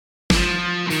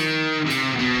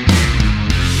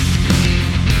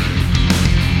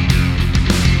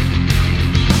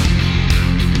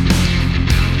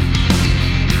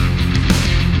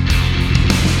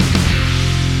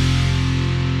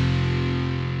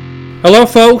Hello,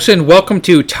 folks, and welcome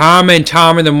to Tom and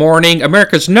Tom in the Morning,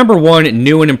 America's #1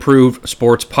 new and improved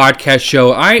sports podcast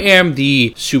show. I am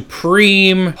the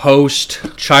supreme host,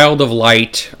 child of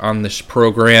light on this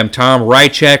program. Tom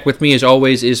Rychak with me, as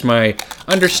always, is my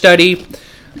understudy,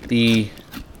 the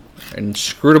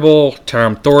inscrutable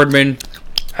Tom Thordman.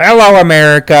 Hello,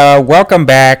 America. Welcome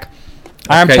back.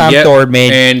 I'm Tom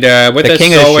Thordman, and with the us,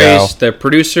 king as of the always, show. the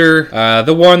producer,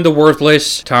 the one, the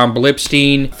worthless, Tom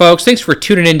Blipstein. Folks, thanks for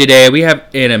tuning in today. We have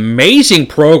an amazing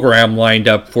program lined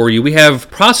up for you. We have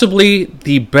possibly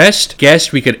the best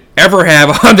guest we could ever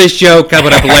have on this show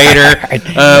coming up later.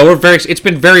 It's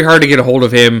been very hard to get a hold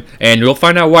of him, and we'll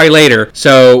find out why later.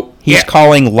 So he's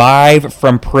calling live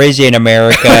from prison,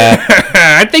 America.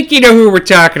 I think you know who we're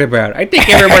talking about. I think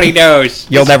everybody knows.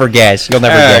 You'll never guess.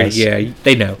 Guess. Yeah,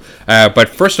 they know. But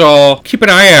first of all, keep an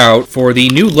eye out for the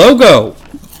new logo.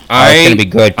 It's going to be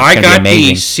good. I got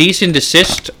the cease and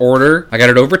desist order. I got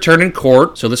it overturned in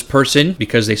court. So this person,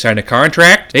 because they signed a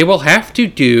contract, they will have to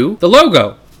do the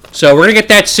logo. So we're going to get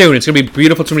that soon. It's going to be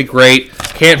beautiful. It's going to be great.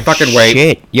 Can't fucking wait.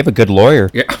 Shit, you have a good lawyer.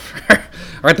 Yeah.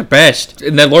 Aren't the best.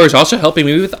 And that lawyer's also helping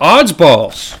me with odds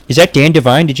balls. Is that Dan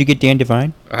Devine? Did you get Dan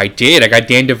Devine? I did. I got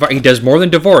Dan Devine. He does more than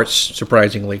divorce,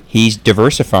 surprisingly. He's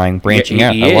diversifying, branching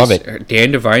out. I love it.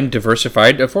 Dan Devine,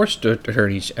 diversified divorce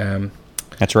attorneys.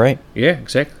 That's right. Yeah,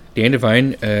 exactly. Dan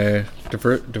Devine,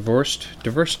 diverse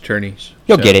attorneys.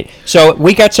 You'll get it. So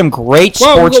we got some great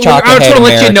sports talk ahead, I just want to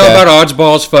let America. you know about odds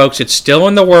balls, folks. It's still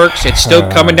in the works. It's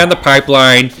still coming down the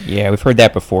pipeline. Yeah, we've heard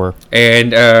that before.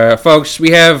 And folks,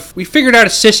 we figured out a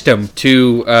system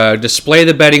to display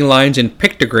the betting lines in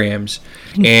pictograms.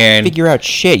 And figure out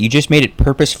shit. You just made it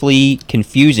purposefully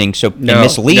confusing and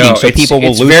misleading, so people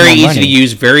will lose more money. It's very easy to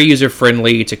use, very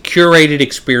user-friendly. It's a curated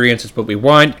experience. It's what we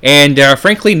want. And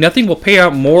frankly, nothing will pay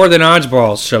out more than odds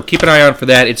balls. So keep an eye out for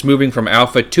that. It's moving from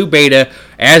alpha to beta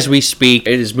as we speak.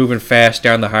 It is moving fast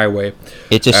down the highway.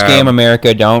 It's a scam,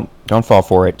 America. Don't fall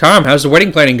for it. Tom, how's the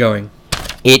wedding planning going?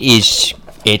 It's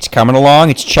coming along.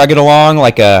 It's chugging along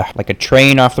like a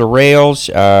train off the rails.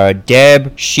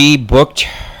 Deb, she booked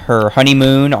her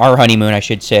honeymoon, our honeymoon, I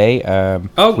should say.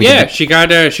 She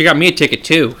got me a ticket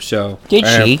too. So did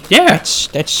she? Yeah,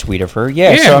 that's sweet of her.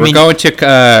 Yeah. So we're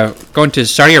going to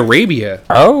Saudi Arabia.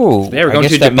 Oh, yeah, we're going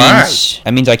to Dubai.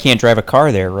 That means I can't drive a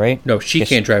car there, right? No, she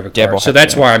can't drive a car. So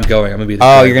that's why I'm going. I'm gonna be.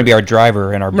 You're gonna be our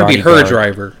driver and our. I'm gonna be her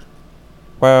driver.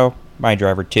 Well, my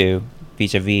driver too.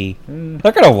 Vis-a-vis,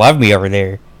 they're gonna love me over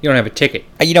there. You don't have a ticket.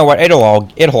 You know what? It'll all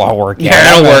work out.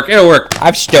 Yeah, it'll work.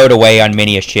 I've stowed away on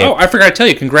many a ship. Oh, I forgot to tell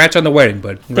you. Congrats on the wedding,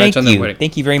 bud.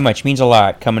 Thank you very much. Means a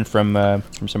lot coming from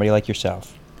somebody like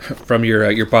yourself. From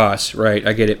your boss, right?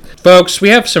 I get it, folks. We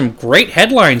have some great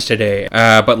headlines today.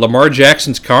 But Lamar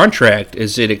Jackson's contract,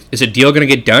 is a deal going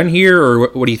to get done here, or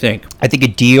what do you think? I think a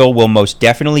deal will most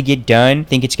definitely get done. I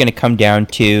think it's going to come down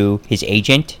to his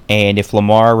agent, and if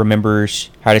Lamar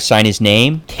remembers how to sign his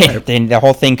name, then the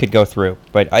whole thing could go through.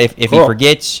 But if he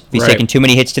forgets, if he's taking too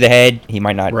many hits to the head, he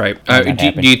might not. Right.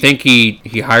 Do you think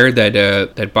he hired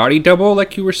that body double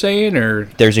like you were saying, or?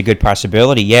 There's a good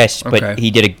possibility, yes. Okay. But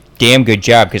he did a damn good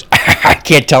job because I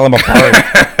can't tell him apart.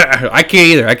 I can't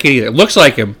either. It looks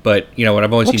like him, but you know what?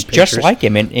 I've only seen pictures. Just like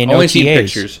him in only OTAs. Seen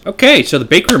pictures. Okay, so the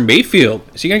Baker Mayfield,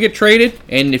 is he going to get traded?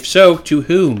 And if so, to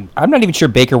whom? I'm not even sure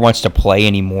Baker wants to play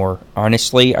anymore,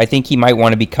 honestly. I think he might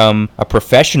want to become a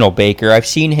professional Baker. I've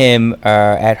seen him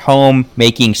at home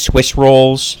making Swiss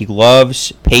rolls. He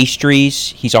loves pastries.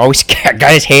 He's always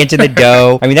got his hands in the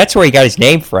dough. I mean, that's where he got his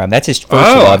name from. That's his first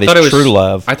love, his true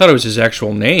love. I thought it was his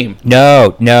actual name.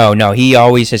 No. He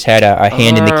always has had a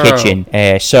hand in the kitchen.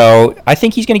 So I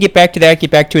think he's going to get back to that,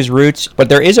 get back to his roots. But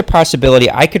there is a possibility.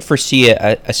 I could foresee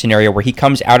a scenario where he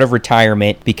comes out of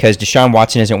retirement because Deshaun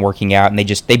Watson isn't working out, and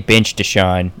they bench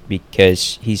Deshaun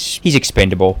because he's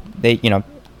expendable. They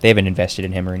haven't invested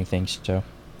in him or anything. So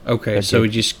okay, so we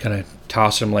just kind of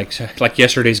toss him like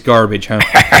yesterday's garbage, huh?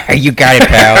 You got it,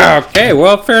 pal. Okay,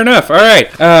 well, fair enough. All right,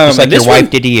 just like your wife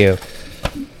did to you.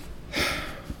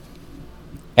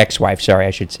 Ex-wife, sorry,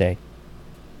 I should say.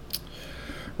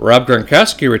 Rob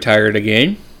Gronkowski retired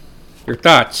again. Your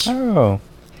thoughts? Oh.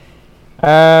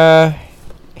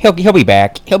 He'll be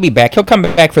back. He'll come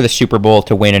back for the Super Bowl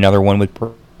to win another one with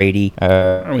Brady.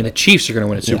 I mean, the Chiefs are going to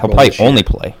win a Super Bowl. He'll probably only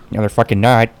play. They're fucking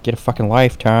not. Get a fucking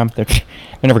life, Tom. They're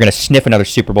never going to sniff another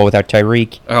Super Bowl without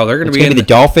Tyreek. Oh, they're going to be the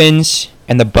Dolphins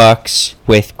and the Bucks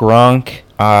with Gronk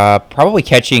probably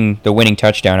catching the winning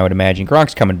touchdown, I would imagine.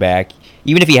 Gronk's coming back.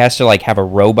 Even if he has to have a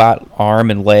robot arm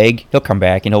and leg, he'll come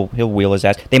back and he'll wheel his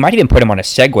ass. They might even put him on a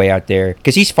Segway out there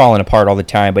because he's falling apart all the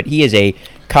time. But he is a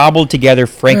cobbled together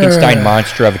Frankenstein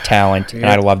monster of a talent, and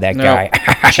I love that guy.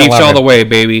 Chiefs all the way,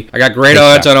 baby. I got great Big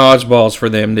odds time. on Oddballs for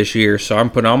them this year, so I'm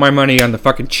putting all my money on the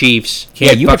fucking Chiefs.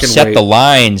 Yeah, you have fucking set wait. the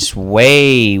lines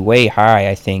way, way high.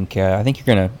 I think you're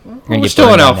gonna We're get still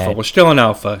in burned on alpha. that. We're still in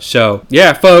alpha. So,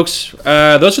 yeah, folks,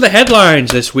 those are the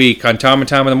headlines this week on Tom and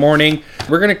Tom in the Morning.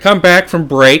 We're going to come back from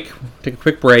break, take a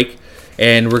quick break,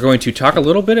 and we're going to talk a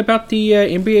little bit about the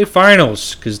NBA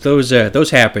Finals, because those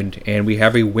happened, and we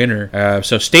have a winner.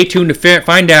 So stay tuned to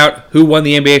find out who won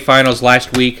the NBA Finals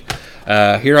last week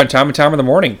here on Tom and Tom in the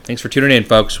Morning. Thanks for tuning in,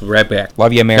 folks. We'll be right back.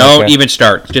 Love you, America. Don't even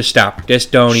start. Just stop.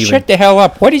 Just don't even. Shut the hell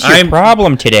up. What is your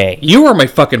problem today? You are my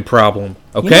fucking problem,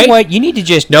 okay? You know what? You need to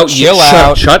just No, chill you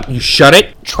out. Shut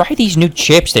it. Try these new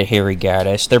chips that Harry got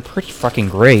us. They're pretty fucking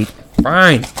great.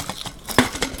 Fine.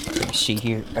 Let me see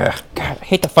here. Ugh, God, I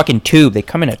hate the fucking tube. They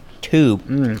come in a tube.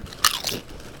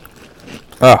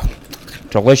 Ugh.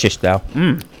 Delicious, though.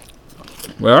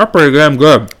 Well, they're pretty damn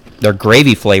good. They're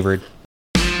gravy flavored.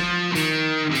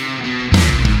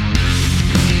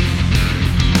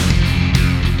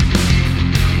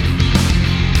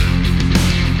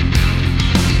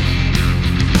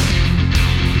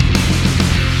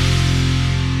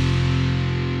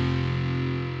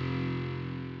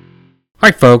 Hi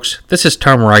folks, this is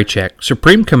Tom Rychek,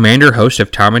 Supreme Commander, host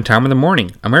of Tom and Tom in the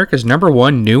Morning, America's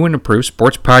 #1 new and improved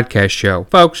sports podcast show.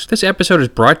 Folks, this episode is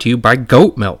brought to you by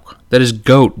Goat Milk. That is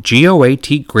GOAT,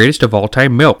 G-O-A-T, greatest of all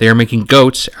time milk. They are making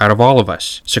goats out of all of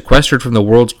us. Sequestered from the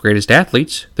world's greatest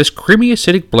athletes, this creamy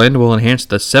acidic blend will enhance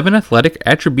the 7 athletic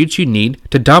attributes you need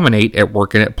to dominate at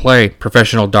work and at play.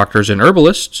 Professional doctors and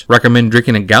herbalists recommend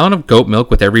drinking a gallon of goat milk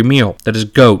with every meal. That is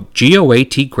GOAT,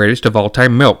 G-O-A-T, greatest of all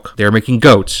time milk. They are making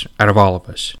goats out of all of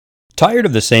us. Tired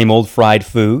of the same old fried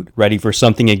food? Ready for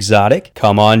something exotic?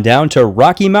 Come on down to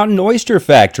Rocky Mountain Oyster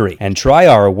Factory and try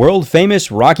our world-famous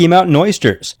Rocky Mountain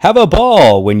oysters. Have a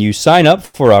ball when you sign up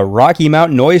for a Rocky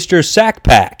Mountain Oyster Sack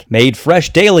Pack, made fresh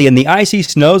daily in the icy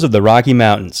snows of the Rocky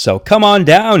Mountains. So come on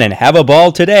down and have a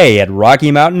ball today at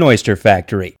Rocky Mountain Oyster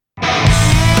Factory.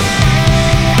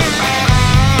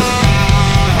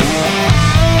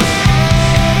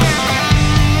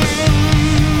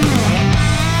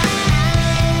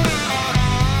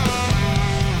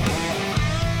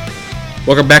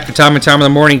 Welcome back to Tom and Tom in the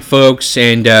Morning, folks,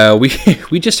 and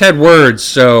we just had words,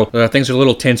 so things are a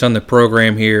little tense on the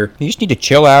program here. You just need to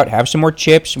chill out, have some more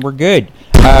chips, and we're good.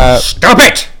 Stop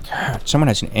it! God, someone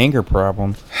has an anger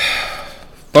problem.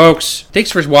 Folks,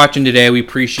 thanks for watching today. We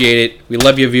appreciate it. We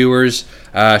love you, viewers.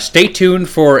 Stay tuned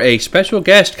for a special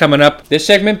guest coming up. This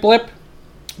segment, Blip?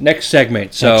 Next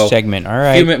segment. So, Next segment, all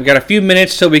right. We got a few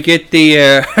minutes till we get the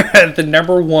the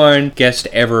 #1 guest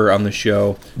ever on the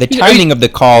show. The timing of the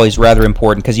call is rather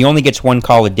important because he only gets one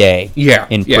call a day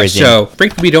in prison. So,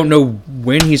 frankly, we don't know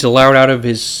when he's allowed out of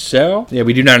his cell. Yeah,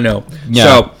 we do not know. No,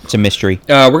 So, it's a mystery.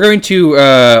 we're going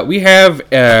to, we have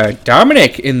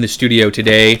Dominic in the studio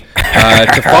today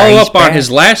to follow He's up on back.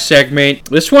 his last segment.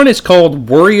 This one is called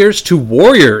Warriors to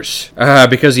Warriors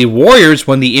because the Warriors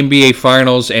won the NBA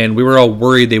Finals and we were all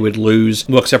worried they would lose.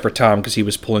 Well, except for Tom because he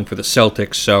was pulling for the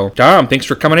Celtics. So, Dom, thanks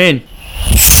for coming in.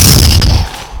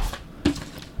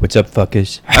 What's up,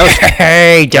 fuckers?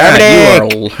 Hey, God,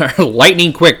 Dominic! you are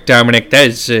lightning quick, Dominic. That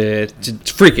is it's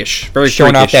freakish. Very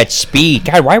Showing freakish. off that speed.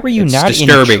 God, why were you It's not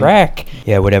disturbing. in track?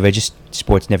 Yeah, whatever. Just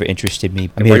sports never interested me.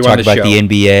 I'm why here you to on talk the about show? the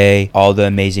NBA, all the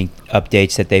amazing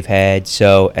updates that they've had.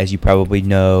 So, as you probably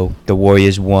know, the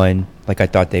Warriors won like I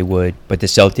thought they would, but the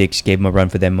Celtics gave them a run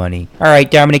for their money. All right,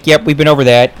 Dominic, yep, we've been over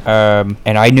that.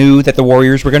 And I knew that the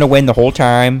Warriors were going to win the whole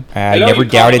time. I never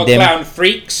doubted them. Clown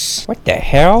freaks. What the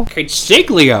hell?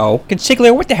 Consiglio.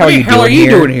 Consiglio, what the hell What are the you hell doing are you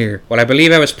here? doing here? Well, I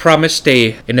believe I was promised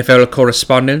a NFL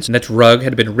correspondence, and that rug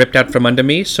had been ripped out from under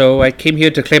me, so I came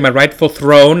here to claim my rightful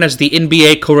throne as the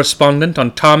NBA correspondent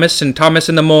on Thomas and Thomas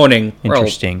in the Morning. Well,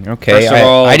 Interesting. Okay, first of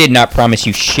all- I did not promise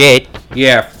you shit.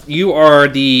 yeah, you are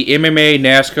the MMA,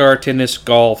 NASCAR, tennis,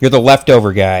 golf. You're the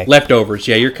leftover guy. Leftovers.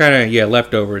 Yeah, you're kind of,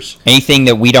 leftovers. Anything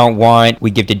that we don't want, we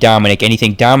give to Dominic.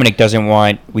 Anything Dominic doesn't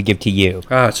want, we give to you.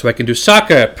 So I can do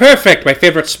soccer. Perfect, my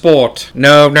favorite sport.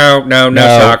 No,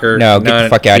 soccer. no, get the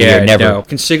fuck outta here, never. No.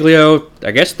 Consiglio,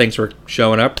 I guess thanks for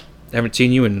showing up. Haven't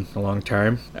seen you in a long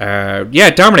time.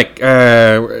 Dominic,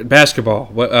 basketball.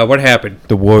 What happened?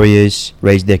 The Warriors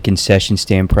raised their concession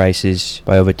stand prices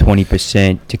by over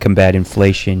 20% to combat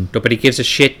inflation. Nobody gives a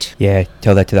shit. Yeah,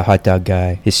 tell that to the hot dog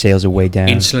guy. His sales are way down.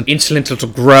 Insolent little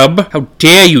grub. How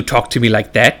dare you talk to me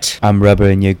like that? I'm rubber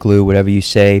and you're glue. Whatever you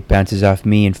say bounces off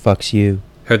me and fucks you.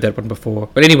 heard that one before.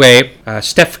 But anyway,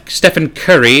 Stephen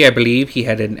Curry, I believe, he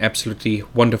had an absolutely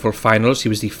wonderful finals. He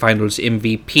was the finals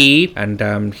MVP,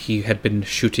 and he had been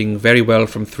shooting very well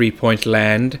from three-point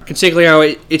land.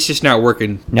 Consiglio, it's just not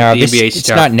working. No, the NBA it's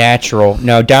stuff. not natural.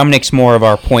 No, Dominic's more of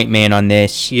our point man on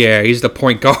this. Yeah, he's the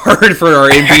point guard for our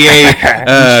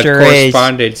NBA sure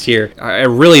correspondence here. I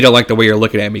really don't like the way you're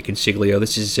looking at me, Consiglio.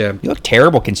 This is... You look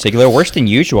terrible, Consiglio. Worse than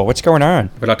usual. What's going on?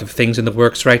 I have a lot of things in the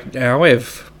works right now. I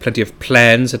have plenty of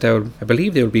plans that I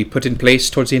believe they will be put in place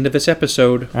towards the end of this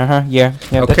episode. Yeah,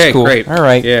 Okay, that's cool. great. All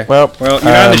right. Yeah. Well, you're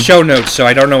on the show notes, so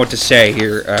I don't know what to say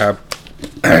here.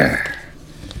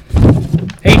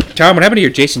 Hey, Tom, what happened to your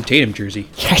Jason Tatum jersey?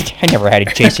 I never had a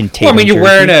Jason Tatum Well, I mean, you're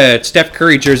jersey. wearing a Steph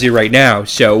Curry jersey right now,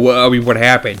 so, what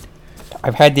happened?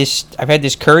 I've had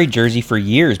this Curry jersey for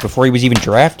years before he was even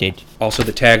drafted. Also,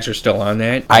 the tags are still on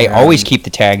that. I always keep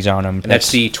the tags on them. And that's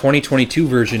the 2022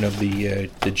 version of the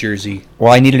jersey.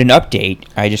 Well, I needed an update.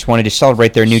 I just wanted to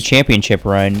celebrate their new championship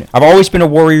run. I've always been a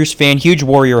Warriors fan, huge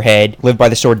Warrior head, live by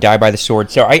the sword, die by the sword.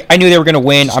 So I knew they were going to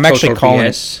win. I'm actually Total calling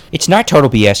BS. it. It's not total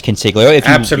BS, Consiglio. If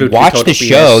you Absolutely watch total the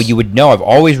show, BS. you would know I've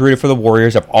always rooted for the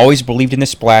Warriors. I've always believed in the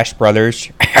Splash Brothers.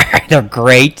 They're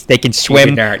great. They can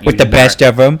swim not. You with the did best not.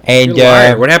 of them. And You're a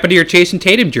liar. What happened to your Jason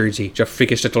Tatum jersey? Did your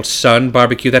freakish little son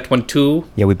barbecue that one too?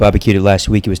 yeah, we barbecued it last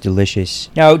week. It was delicious.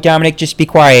 No, Dominic, just be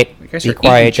quiet. You guys Be are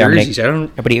quiet, eating Dominic. jerseys. I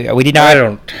don't. Nobody, we did not. I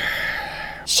don't.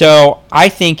 So I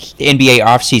think the NBA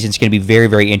offseason is going to be very,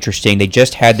 very interesting. They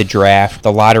just had the draft,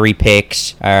 the lottery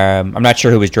picks. I'm not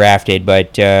sure who was drafted,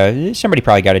 but somebody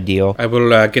probably got a deal. I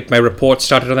will get my report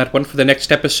started on that one for the next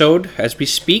episode as we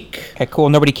speak. Okay, cool.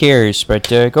 Nobody cares, but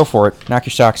go for it. Knock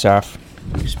your socks off.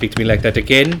 If you speak to me like that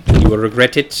again, you will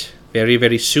regret it very,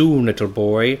 very soon, little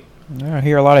boy. I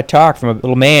hear a lot of talk from a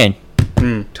little man.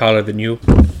 Taller than you.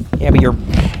 Yeah, but you're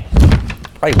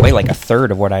probably weigh like a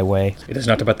third of what I weigh. It is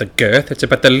not about the girth, it's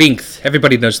about the length.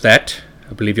 Everybody knows that.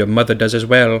 I believe your mother does as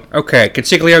well. Okay,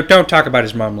 Consiglio, don't talk about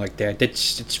his mom like that.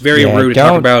 It's very Yeah, rude to talk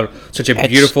don't- about such a that's-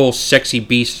 beautiful, sexy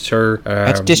beast, sir.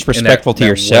 That's in disrespectful to that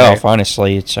yourself, way.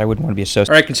 honestly. I wouldn't want to be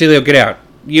associated. All right, Consiglio, get out.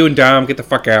 You and Dom, get the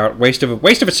fuck out. Waste of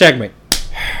a segment.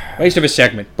 Waste of a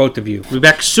segment, both of you. We'll be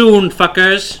back soon,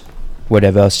 fuckers.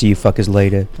 Whatever, I'll see you fuckers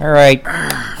later. All right.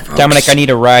 Dominic, I need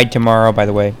a ride tomorrow, by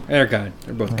the way. They're gone.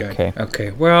 They're both gone.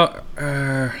 Okay. Well,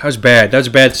 that was bad. That was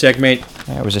a bad segment.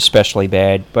 That was especially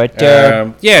bad. But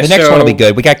Yeah, the next so- one will be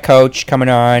good. We got Coach coming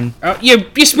on. You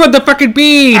spilled the fucking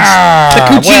beans. Ah,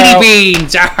 the Cucini well.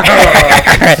 beans.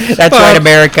 That's right,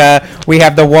 America. We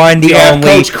have the one, the We have only.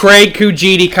 Coach Craig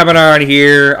Cugini coming on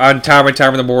here on Tom and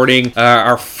Tom in the Morning.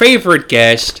 Our favorite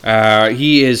guest.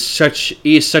 He is such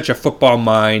a football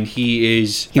mind. He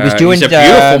was doing he's a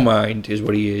beautiful mind, is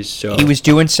what he is. So He was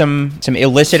doing some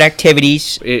illicit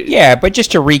activities. Yeah, but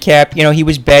just to recap, he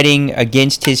was betting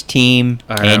against his team,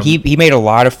 and he made a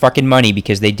lot of fucking money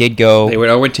because they did go They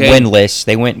went 0-10. winless.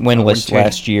 They went winless 0-10.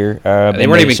 last year. They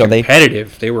weren't even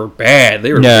competitive. They were bad.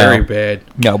 They were very bad.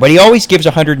 No, but he always gives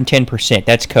 110%.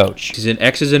 That's Coach. He's an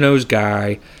X's and O's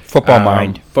guy. Football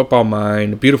mind. Football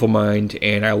mind. Beautiful mind.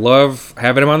 And I love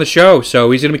having him on the show. So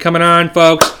he's going to be coming on,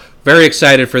 folks. Very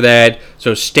excited for that.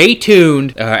 So stay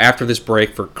tuned after this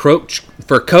break for Coach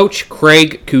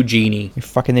Craig Cugini. You're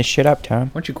fucking this shit up, Tom.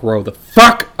 Why don't you grow the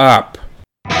fuck up?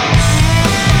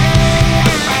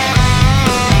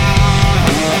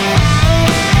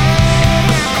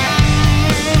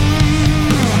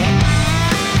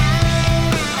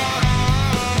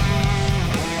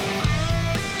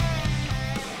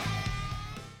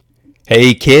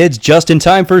 Hey kids, just in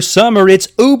time for summer, it's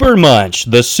Uber Munch,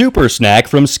 the super snack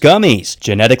from Scummies.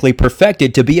 Genetically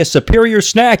perfected to be a superior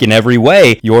snack in every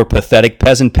way, your pathetic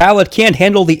peasant palate can't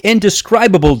handle the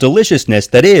indescribable deliciousness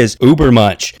that is Uber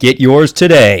Munch. Get yours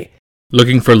today.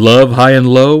 Looking for love high and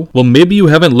low? Well, maybe you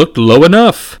haven't looked low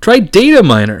enough. Try Data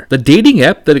Miner, the dating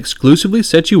app that exclusively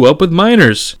sets you up with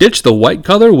miners. Ditch the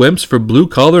white-collar wimps for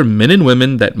blue-collar men and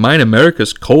women that mine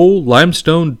America's coal,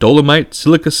 limestone, dolomite,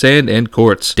 silica sand, and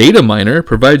quartz. Data Miner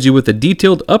provides you with a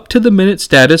detailed up-to-the-minute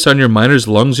status on your miner's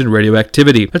lungs and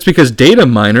radioactivity. That's because Data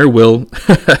Miner will...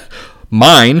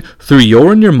 mine through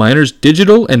your and your miner's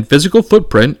digital and physical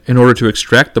footprint in order to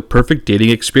extract the perfect dating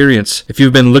experience. If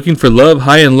you've been looking for love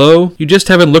high and low, you just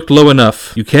haven't looked low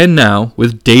enough. You can now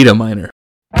with Data Miner.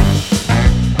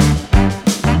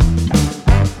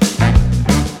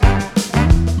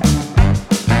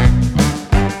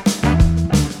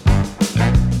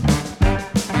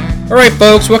 All right,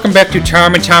 folks, welcome back to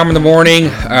Tom and Tom in the Morning.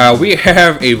 We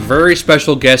have a very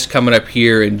special guest coming up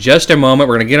here in just a moment.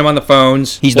 We're going to get him on the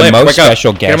phones. He's Blip, the most wake up.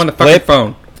 special Get him guest. on the fucking Blip.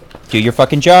 phone. Do your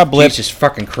fucking job, Blip. Jesus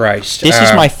fucking Christ. This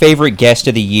is my favorite guest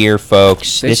of the year,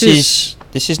 folks. This is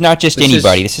This is not just This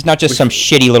anybody. is- This is not just some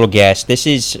shitty little guest. This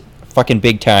is fucking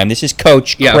big time. This is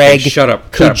Coach Yeah, Craig okay, shut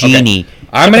up. Cugini. Okay.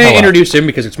 I'm Shut the going hell to up. introduce him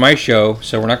because it's my show,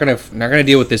 so we're not gonna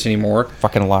deal with this anymore.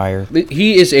 Fucking liar.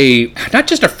 He is not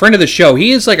just a friend of the show.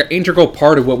 He is like an integral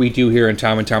part of what we do here in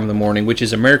Tom and Tom in the Morning, which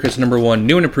is America's #1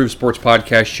 new and improved sports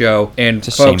podcast show. And It's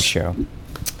the same folks, show.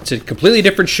 it's a completely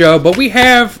different show, but we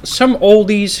have some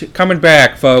oldies coming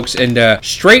back, folks. And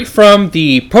straight from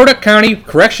the Potomac County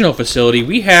Correctional Facility,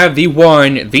 we have the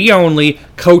one, the only,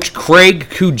 Coach Craig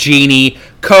Cugini.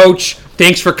 Coach,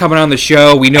 thanks for coming on the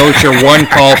show. We know it's your one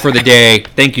call for the day.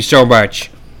 Thank you so much.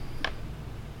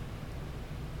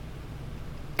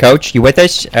 Coach, you with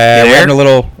us? there? We're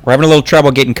having a little trouble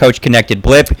getting Coach connected.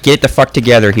 Blip, get it the fuck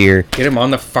together here. Get him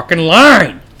on the fucking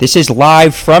line. This is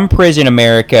live from prison,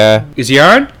 America. Is he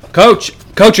on? Coach,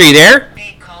 are you there?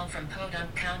 A call from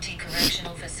Podunk County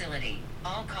Correctional Facility.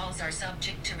 All calls are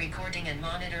subject to recording and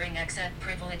monitoring except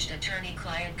privileged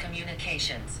attorney-client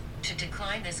communications. To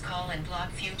decline this call and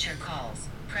block future calls,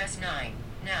 press 9.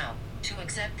 Now. To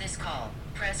accept this call,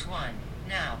 press 1.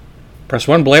 Now. Press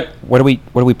 1, Blip. What do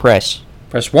we press?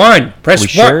 Press 1. Press we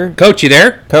 1. sure? Coach, you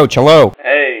there? Coach, hello.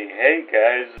 Hey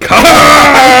guys.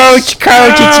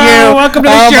 Coach, it's you. Welcome to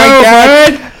the Oh show, my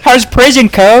God. bud. How's prison,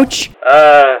 Coach?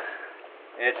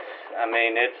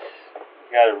 It's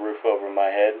got a roof over my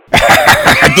head.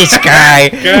 This guy.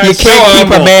 God, You so can't keep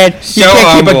humble. a man. So You can't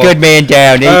keep a humble. good man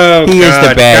down. He is the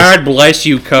God. best. God bless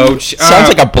you, Coach. Sounds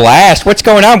like a blast. What's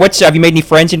going on? Have you made any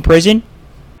friends in prison?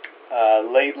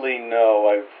 Lately,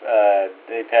 no.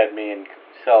 They've had me in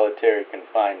solitary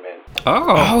confinement.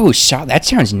 Oh, that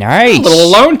sounds nice. A little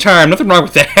alone time. Nothing wrong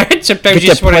with that. Sometimes Get you to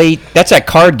just want play. That's that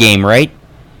card game, right?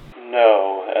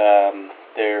 No,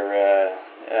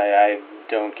 I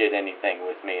don't get anything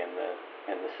with me in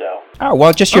the cell. Oh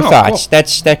well, just your Oh, thoughts. cool.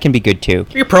 That can be good too.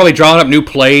 You're probably drawing up new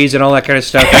plays and all that kind of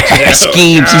stuff.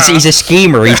 Schemes. He's a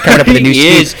schemer. He's coming up with a new He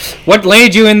scheme. is. What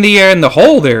landed you in the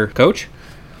hole there, Coach?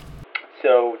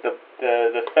 So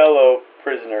the fellow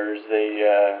prisoners,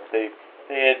 they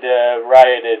had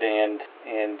rioted and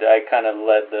I kind of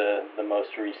led the most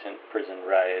recent prison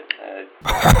riot.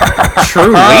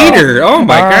 True leader. Oh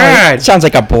my God. Sounds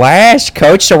like a blast,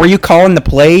 Coach. So were you calling the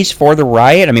plays for the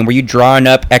riot? I mean, were you drawing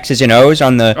up X's and O's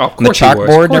on the Oh, of on the course he was. Of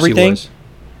chalkboard and course he everything? was.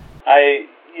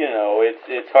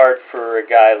 It's hard for a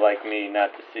guy like me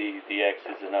not to see the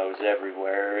X's and O's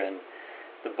everywhere. And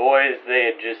the boys, they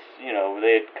had just,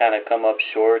 they had kind of come up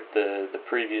short the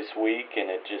previous week, and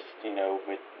it just,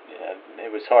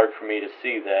 it was hard for me to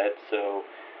see that. So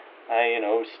I,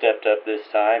 stepped up this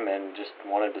time and just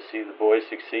wanted to see the boys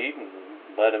succeed and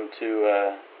led them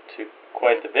to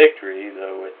quite the victory,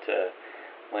 though it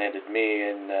landed me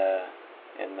in the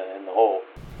hole.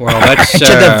 Well, that's To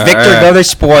the victor go the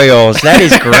spoils. That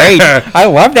is great. I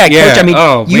love that, Yeah. Coach. I mean,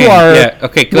 Oh, you man. are Yeah.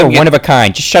 Okay, you are let me one get- of a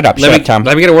kind. Just shut up, Tom.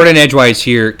 Let me get a word in edgewise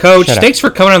here. Coach, Shut up. thanks for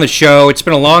coming on the show. It's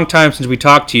been a long time since we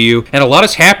talked to you, and a lot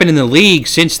has happened in the league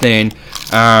since then.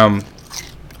 Are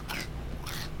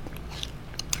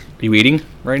you eating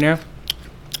right now?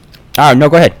 Oh no,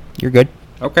 go ahead. You're good.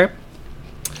 Okay.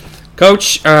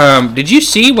 Coach, did you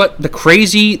see what the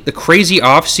crazy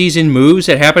off-season moves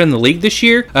that happened in the league this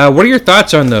year? What are your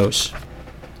thoughts on those?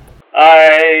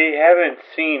 I haven't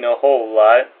seen a whole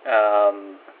lot,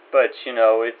 but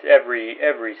it's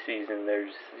every season.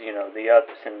 There's the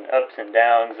ups and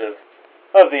downs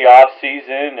of the off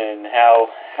season, and how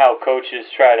coaches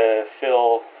try to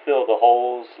fill the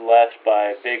holes left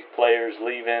by big players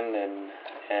leaving,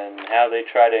 and how they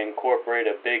try to incorporate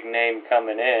a big name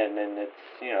coming in, and it's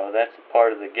that's a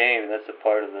part of the game. That's a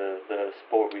part of the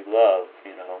sport we love.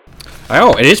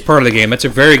 Oh, it is part of the game. That's a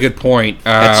very good point.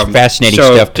 That's fascinating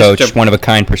so stuff, just Coach. to- One of a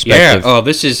kind Yeah. perspective. Oh,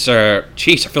 this is.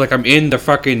 Jeez, I feel like I'm in the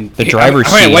fucking driver's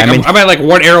I'm at seat. like, I'm in- I'm at like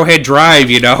one Arrowhead Drive.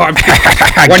 I'm one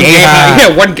Gayha.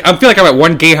 Yeah, one. I feel like I'm at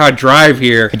one Gayha Drive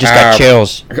here. I just got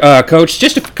chills. Coach,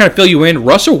 just to kind of fill you in,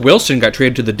 Russell Wilson got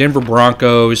traded to the Denver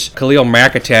Broncos. Khalil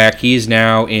Mack attack. He is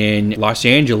now in Los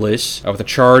Angeles with the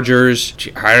Chargers.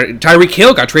 Tyreek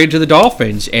Hill got traded to the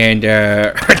Dolphins, and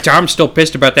Tom's still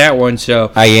pissed about that one.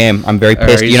 So I am. I'm very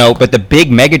pissed. he's- But the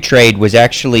big mega trade was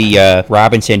actually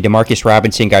Robinson. Demarcus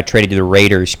Robinson got traded to the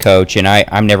Raiders, Coach, and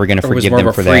I'm never going to it was forgive more them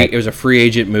of a for free. that. It was a free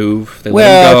agent move. They let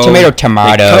Well, him go.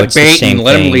 tomato. They cut It's the bait same and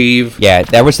let him thing. leave. Yeah,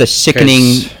 that was the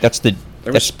sickening. 'Cause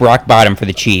That's rock bottom for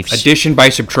the Chiefs. Addition by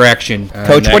subtraction. Coach,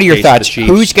 in what that are your case, the thoughts? Chiefs.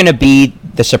 Who's going to be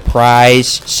the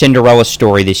surprise Cinderella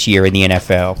story this year in the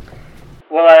NFL?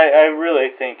 Well, I really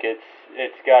think it's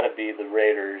it's got to be the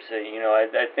Raiders.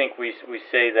 I think we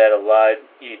say that a lot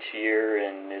each year,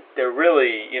 and they're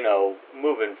really,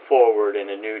 moving forward in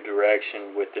a new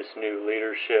direction with this new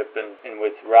leadership, and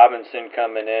with Robinson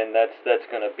coming in, that's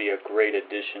going to be a great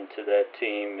addition to that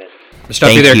team. And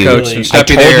Stop you there, Coach. I Stop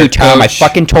you told there, you, Tom. Coach. I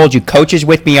fucking told you. Coach is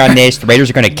with me on this. The Raiders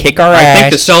are going to kick our ass. I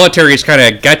think the solitary's kind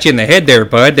of got you in the head there,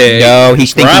 bud. No,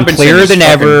 he's thinking Robinson clearer is than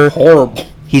fucking ever. Horrible.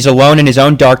 He's alone in his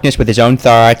own darkness with his own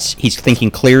thoughts. He's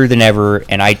thinking clearer than ever,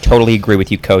 and I totally agree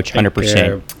with you, Coach,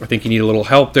 100%. I think you need a little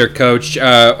help there, Coach.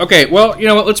 Okay, well, you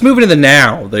know what? Let's move into the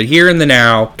now, the here and the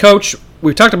now. Coach,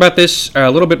 we've talked about this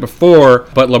a little bit before,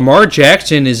 but Lamar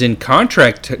Jackson is in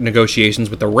contract negotiations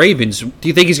with the Ravens. Do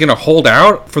you think he's going to hold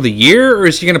out for the year, or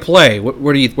is he going to play?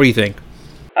 What do you think?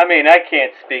 I mean, I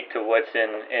can't speak to what's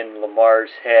in Lamar's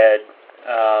head,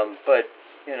 but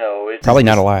it's Probably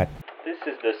not a lot. This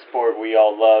is the sport we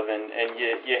all love, and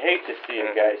you hate to see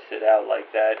a guy sit out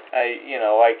like that.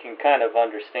 I can kind of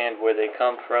understand where they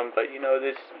come from, but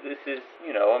this is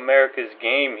America's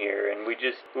game here, and we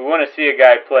want to see a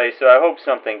guy play. So I hope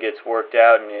something gets worked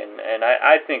out, and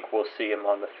I think we'll see him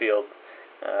on the field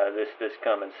this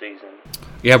coming season.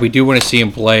 Yeah, we do want to see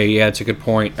him play. Yeah, it's a good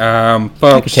point. You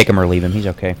Folks, can take him or leave him. He's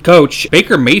okay. Coach,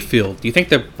 Baker Mayfield, do you think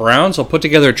the Browns will put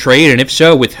together a trade, and if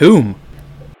so, with whom?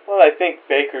 Well, I think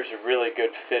Baker's a really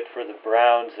good fit for the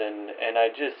Browns, and I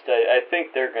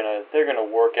think they're gonna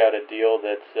work out a deal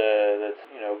that's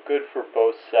good for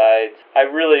both sides. I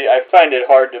find it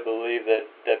hard to believe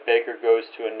that Baker goes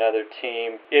to another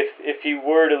team. If he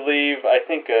were to leave, I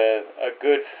think a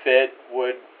good fit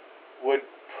would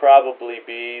probably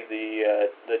be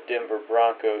the Denver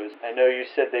Broncos. I know you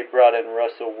said they brought in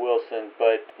Russell Wilson,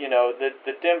 but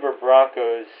the Denver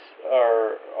Broncos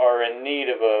are in need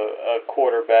of a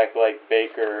quarterback like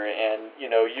Baker, and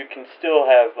you can still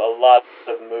have a lot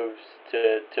of moves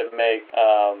to make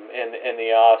in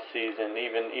the off season,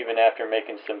 even after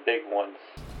making some big ones.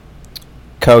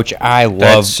 Coach, I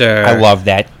love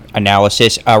that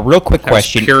analysis. Real quick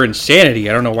question. That's pure insanity.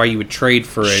 I don't know why you would trade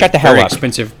for Shut a the hell very up.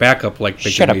 expensive backup like Baker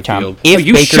Shut up, Mayfield. Tom. If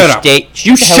you Baker shut up.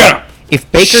 You shut up. If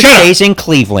Baker Shut up. stays in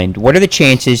Cleveland, what are the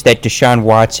chances that Deshaun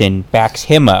Watson backs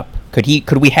him up? Could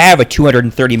we have a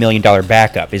 $230 million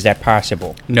backup? Is that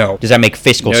possible? No. Does that make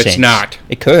fiscal sense? It's not.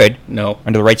 It could. No.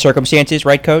 Under the right circumstances,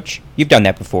 right, Coach? You've done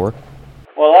that before.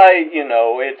 Well,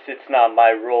 it's not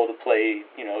my role to play,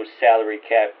 salary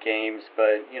cap games,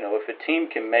 but, if a team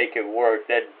can make it work,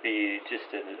 that'd be just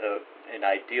an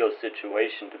ideal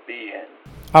situation to be in.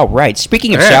 Oh, right.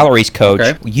 Speaking of Yeah. salaries, Coach,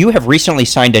 Okay. you have recently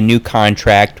signed a new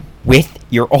contract with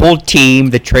your old team,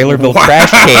 the Trailerville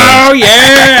Trash Cans. Oh,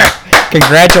 yeah!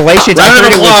 Congratulations. I Round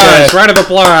heard of it was, applause. Round of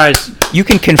applause. you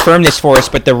can confirm this for us,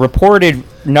 but the reported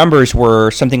numbers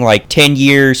were something like 10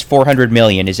 years, $400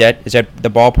 million. Is that the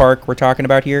ballpark we're talking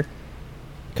about here?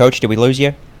 Coach, did we lose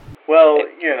you? Well,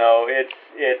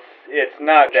 it's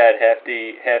not that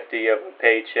hefty of a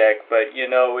paycheck, but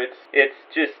it's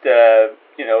just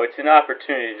it's an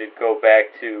opportunity to go back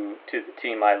to the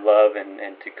team I love and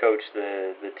to coach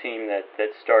the team that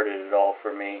started it all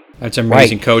for me. That's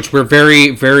amazing, Right. Coach. We're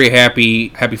very, very happy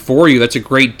for you. That's a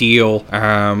great deal.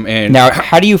 And Now,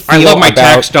 how do you feel I love my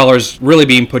about... tax dollars really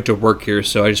being put to work here,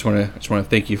 so I just want to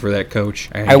thank you for that, Coach.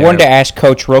 And, I wanted to ask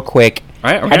Coach real quick,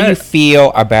 All right, how do you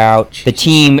feel about the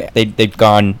team? They've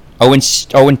gone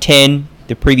 0-10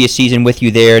 the previous season with you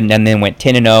there, and then they went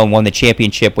 10-0 and won the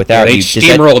championship without they you.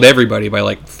 steamrolled everybody by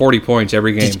like 40 points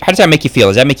every game. How does that make you feel?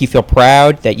 Does that make you feel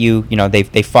proud that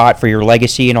they fought for your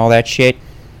legacy and all that shit?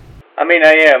 I mean,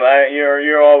 I am.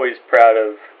 You're always proud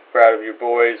of your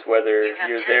boys, whether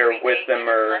you're there with them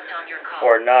or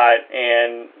not,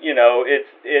 and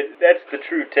that's the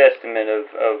true testament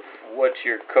of what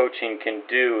your coaching can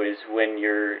do is when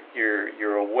you're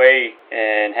away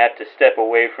and have to step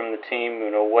away from the team,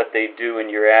 what they do in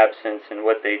your absence and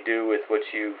what they do with what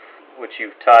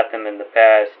you've taught them in the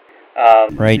past.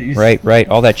 Right.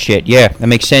 All that shit. Yeah, that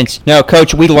makes sense. No,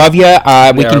 Coach, we love you.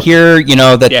 We can hear,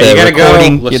 that you the gotta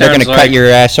recording, go. they're going to Sounds cut like- your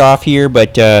ass off here,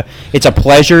 but it's a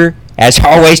pleasure, as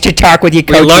always, to talk with you,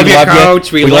 Coach. We love you,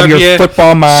 Coach. We love your you.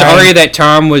 football mind. Sorry that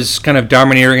Tom was kind of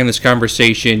domineering in this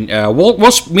conversation.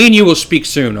 Me and you will speak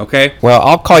soon, okay? Well,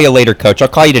 I'll call you later, Coach. I'll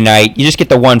call you tonight. You just get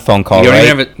the one phone call, You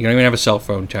don't, right? you don't even have a cell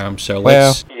phone, Tom. So Well-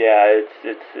 let's. Yeah,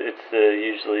 it's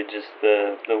usually just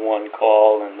the one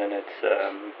call, and then it's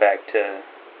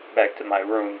back to my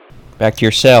room. Back to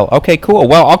your cell. Okay, cool.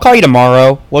 Well, I'll call you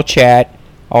tomorrow. We'll chat.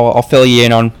 I'll fill you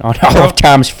in on all of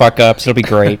Tom's fuck-ups. It'll be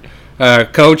great.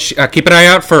 Coach, keep an eye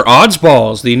out for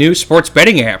Oddsballs, the new sports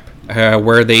betting app,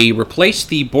 where they replace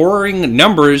the boring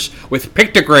numbers with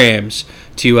pictograms.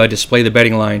 to display the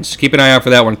betting lines. Keep an eye out for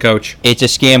that one, Coach. It's a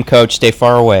scam, Coach. Stay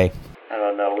far away. I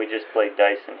don't know. We just played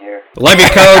Dyson here. Love you,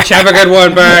 Coach. Have a good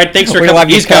one, bud. Thanks for We coming. love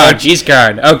you, He's gone. Coach. He's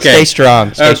gone. Okay. Stay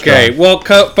strong. Stay Okay, strong.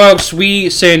 well, folks, we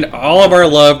send all of our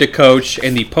love to Coach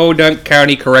in the Podunk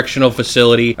County Correctional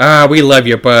Facility. We love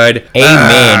you, bud.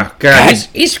 Amen. God,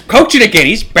 he's coaching again.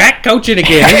 He's back coaching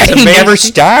again. This is He amazing. never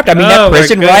stopped. I mean, Oh, that my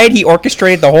prison God. riot, he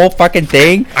orchestrated the whole fucking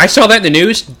thing. I saw that in the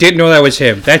news. Didn't know that was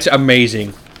him. That's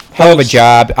amazing. Hell of a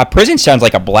job. Prison sounds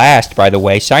like a blast, by the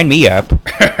way. Sign me up.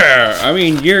 I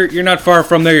mean, you're not far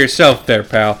from there yourself, there,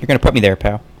 pal. You're going to put me there,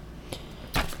 pal.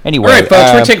 Anyway. All right, folks,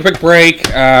 we're gonna take a quick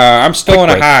break. I'm still on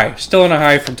a break. high. Still on a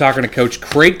high from talking to Coach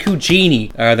Craig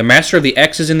Cugini, the master of the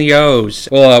X's and the O's.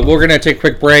 Well, we're gonna take a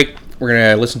quick break. We're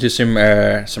gonna listen to some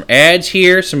ads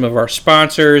here, some of our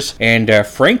sponsors, and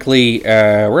frankly,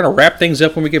 we're gonna wrap things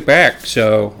up when we get back.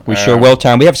 So We sure will,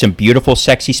 Tom. We have some beautiful,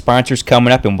 sexy sponsors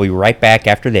coming up, and we'll be right back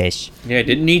after this. Yeah,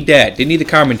 didn't need that. Didn't need the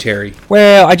commentary.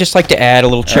 Well, I just like to add a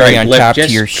little cherry right, on Blip, top to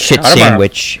just your shit cut 'em off.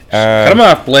 sandwich. Cut him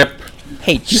off, Blip.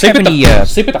 Hey, do you Sleep have at any?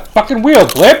 sleep at the fucking wheel,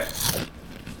 Blip.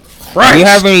 Right. Do you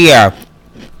have any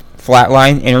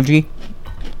flatline energy?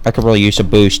 I could really use a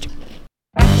boost.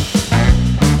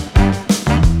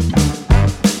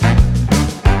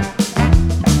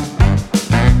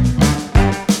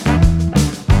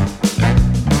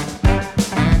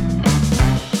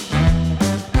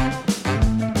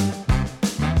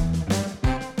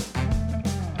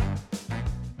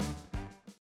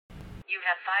 You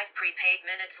have 5 prepaid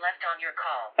minutes left on your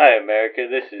call. Hi, America.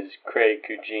 This is Craig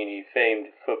Cugini,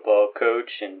 famed football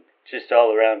coach and just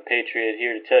all-around patriot,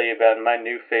 here to tell you about my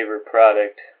new favorite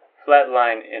product,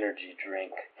 Flatline Energy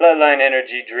Drink. Flatline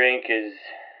Energy Drink is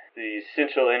the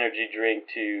essential energy drink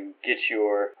to get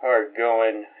your heart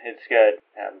going. It's got,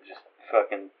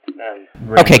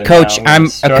 Okay, Coach.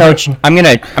 Coach. I'm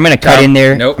gonna cut in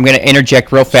there. Nope. I'm gonna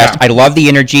interject real fast. Stop. I love the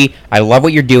energy. I love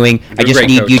what you're doing. I just great,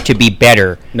 need Coach. you to be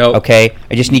better. Nope. Okay.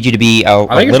 I just need you to be a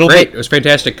I think it little was great. bit. It was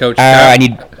fantastic, Coach. I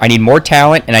need more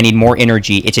talent and I need more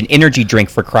energy. It's an energy drink,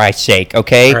 for Christ's sake.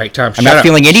 Okay. All right, Tom, I'm shut not up.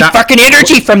 feeling any Stop. fucking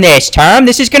energy from this, Tom.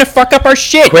 This is gonna fuck up our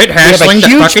shit. Quit We have a hassling the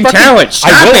huge fucking talent.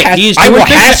 Stop I will, it. He's I doing will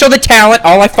business. hassle the talent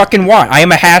all I fucking want. I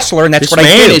am a hassler, and that's This what I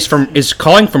man do. is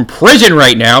calling from prison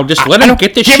right now. Just let I him don't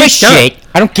get this give a shit done. shit.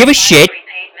 I don't give a shit.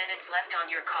 Prepaid minutes left on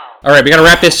your call. All right, we gotta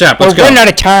wrap this up. Let's We're go. running out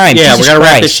of time. Yeah, Jesus we gotta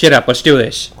wrap this Christ. shit up. Let's do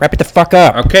this. Wrap it the fuck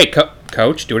up. Okay,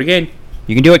 Coach, do it again.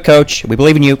 You can do it, Coach. We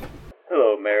believe in you.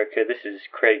 Hello, America. This is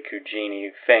Craig Cugini,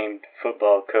 famed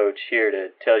football coach, here to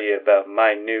tell you about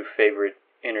my new favorite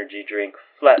energy drink,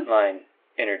 Flatline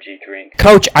Energy Drink.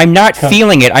 Coach, I'm not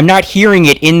feeling it. I'm not hearing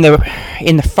it in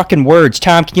the fucking words.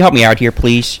 Tom, can you help me out here,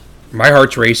 please? My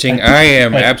heart's racing. I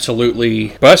am absolutely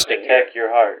busted. Attack your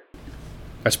heart.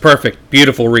 That's perfect.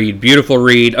 Beautiful read. Beautiful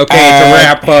read. Okay, it's a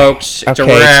wrap, folks. It's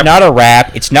Okay, a wrap. it's not a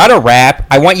rap. It's not a rap.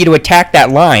 I want you to attack that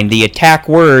line. The attack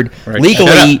word Right, shut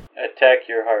legally. up. Attack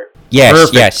your heart. Yes,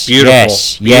 Perfect. yes, Beautiful.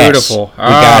 yes, Beautiful. Yes.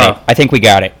 We got Ah. it. I think we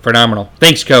got it. Phenomenal.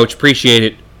 Thanks, Coach. Appreciate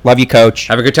it. Love you, Coach.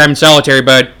 Have a good time in solitary,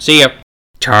 bud. See ya.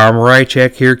 Tom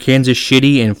Rychek here, Kansas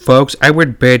City, and folks, I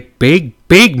would bet big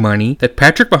money that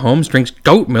Patrick Mahomes drinks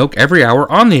goat milk every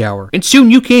hour on the hour. And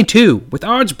soon you can too, with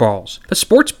Odds Balls, the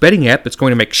sports betting app that's going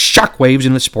to make shockwaves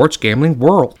in the sports gambling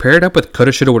world. Paired up with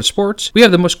Coulda, Shoulda, Woulda Sports, we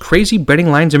have the most crazy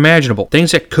betting lines imaginable.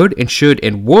 Things that could and should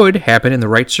and would happen in the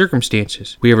right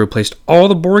circumstances. We have replaced all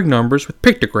the boring numbers with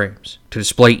pictograms to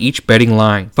display each betting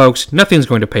line. Folks, nothing's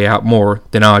going to pay out more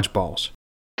than Odds Balls.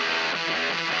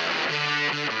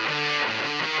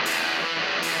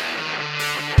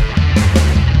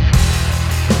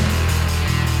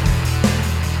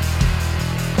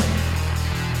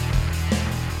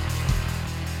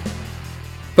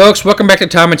 Folks, welcome back to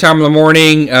Tom and Tom in the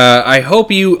Morning. I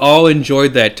hope you all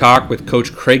enjoyed that talk with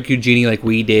Coach Craig Cugini like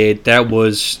we did. That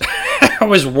was that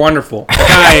was wonderful.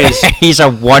 Guys, He's a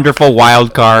wonderful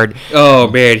wild card. oh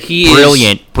man, he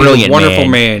Brilliant, is brilliant a wonderful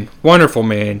man. man. Wonderful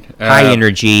man. High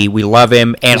energy. We love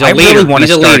him. And he's a I leader. really want to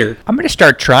He's a start. leader. I'm going to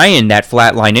start trying that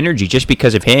flatline energy just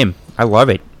because of him. I love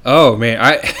it. Oh man,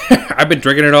 I've been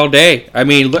drinking it all day. I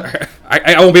mean, look,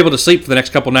 I won't be able to sleep for the next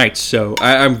couple nights, so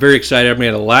I'm very excited. I've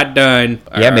made a lot done.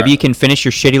 Yeah, maybe you can finish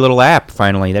your shitty little app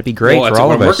finally. That'd be great well, for that's all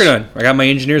what of I'm us. working on. I got my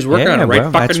engineers working on it right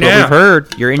well, fucking that's now. what we've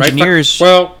heard. Your Right fuck- engineers.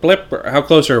 well, Blip, how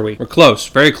close are we? We're close,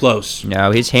 very close.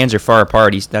 No, his hands are far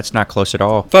apart. That's not close at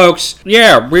all. Folks,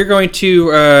 yeah, we're going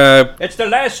to, It's the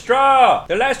last straw.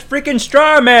 The last freaking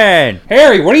straw, man.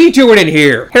 Harry, what are you doing in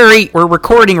here? Harry, we're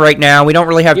recording right now. We don't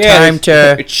really have time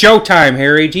to. It's showtime,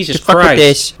 Harry. Jesus To fuck with Christ.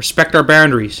 this. Respect our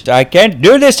boundaries. I guess can't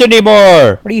do this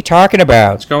anymore. What are you talking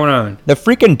about? What's going on? The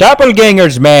freaking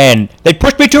doppelgangers, man. They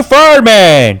pushed me too far,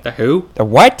 man. The who? The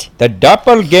what? The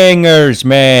doppelgangers,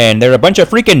 man. They're a bunch of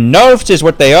freaking nerfs is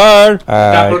what they are.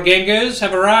 Doppelgangers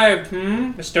have arrived,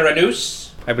 Mr.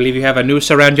 Anus? I believe you have a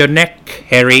noose around your neck,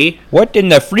 Harry. What in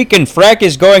the freaking frack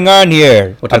is going on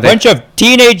here? What A are they? bunch of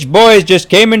teenage boys just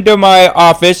came into my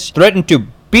office, threatened to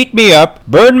beat me up,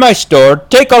 burn my store,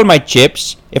 take all my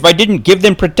chips, if I didn't give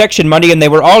them protection money, and they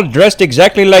were all dressed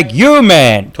exactly like you,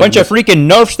 man. Bunch of freaking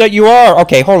nerfs that you are.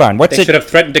 Okay, hold on. What's They it? should have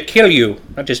threatened to kill you,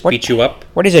 not just beat you up.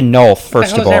 What is a nulf,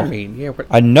 first What of the hell all? does that mean? Yeah, what?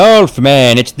 A nulf,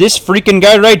 man. It's this freaking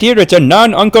guy right here. It's a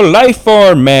non-uncle life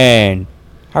form, man.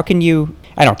 How can you...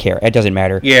 I don't care. It doesn't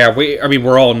matter. Yeah,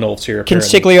 we're all nulls here. apparently,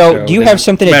 Consiglio, so do you it have doesn't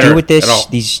something to matter do with this? at all.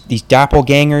 These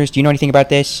doppelgangers? Do you know anything about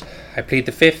this? I plead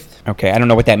the fifth. Okay, I don't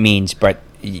know what that means, but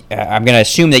I'm going to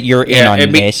assume that you're in Yeah, on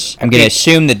it this. I'm going to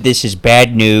assume that this is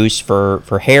bad news for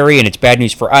Harry, and it's bad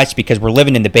news for us because we're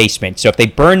living in the basement. So if they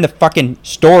burn the fucking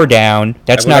store down,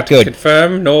 that's I will not good.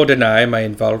 confirm nor deny my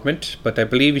involvement, but I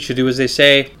believe you should do as they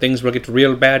say. Things will get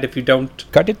real bad if you don't.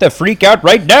 Cut it the freak out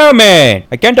right now, man.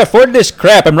 I can't afford this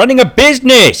crap. I'm running a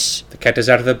business. The cat is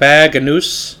out of the bag,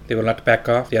 Anus. They will not back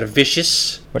off. They are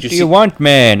vicious. What Did do see- you want,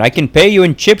 man? I can pay you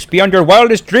in chips beyond your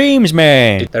wildest dreams,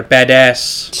 man. They're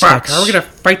badass. Fuck, how are we gonna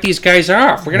fight these guys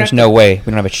off? We're gonna There's no way.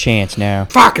 We don't have a chance now.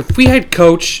 Fuck, if we had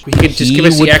Coach, he could just He give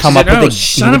us the would X's come and up with O's. a-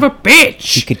 Son he of a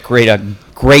bitch! He could create a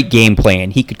great game plan.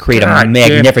 He could create a God damn.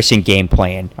 magnificent game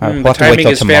plan. We'll the have to wait timing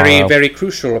till is tomorrow. very, very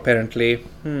crucial, apparently.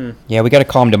 Yeah, we got to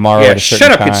call him tomorrow Yeah, at a certain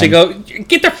shut up, time. Consiglio.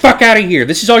 Get the fuck out of here.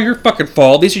 This is all your fucking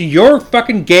fault. These are your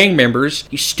fucking gang members.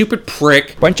 You stupid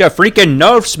prick. Bunch of freaking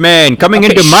nerfs, man, coming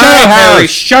Okay, into shut my up, house. Harry.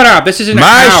 Shut up. This isn't a My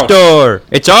house. store.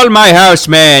 It's all my house,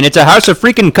 man. It's a house of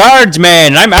freaking cards,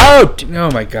 man. I'm out. Oh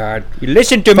my god. You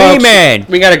listen to Folks, me, man.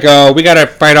 We gotta go. We gotta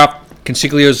fight off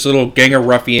Consiglio's little gang of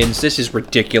ruffians. This is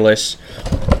ridiculous.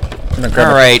 I'm gonna grab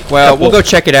All a right. Well, couple- we'll go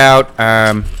check it out.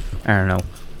 I don't know.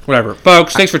 Whatever.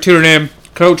 Folks, thanks for tuning in.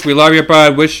 Coach, we love you,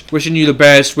 bud. Wishing you the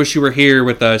best. Wish you were here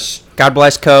with us. God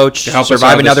bless, Coach. To help us out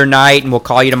Survive of another this. night, and we'll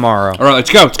call you tomorrow. All right, let's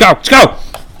go. Let's go. Let's go.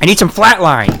 I need some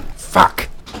flatline. Fuck.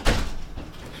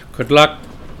 Good luck,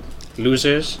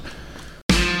 losers.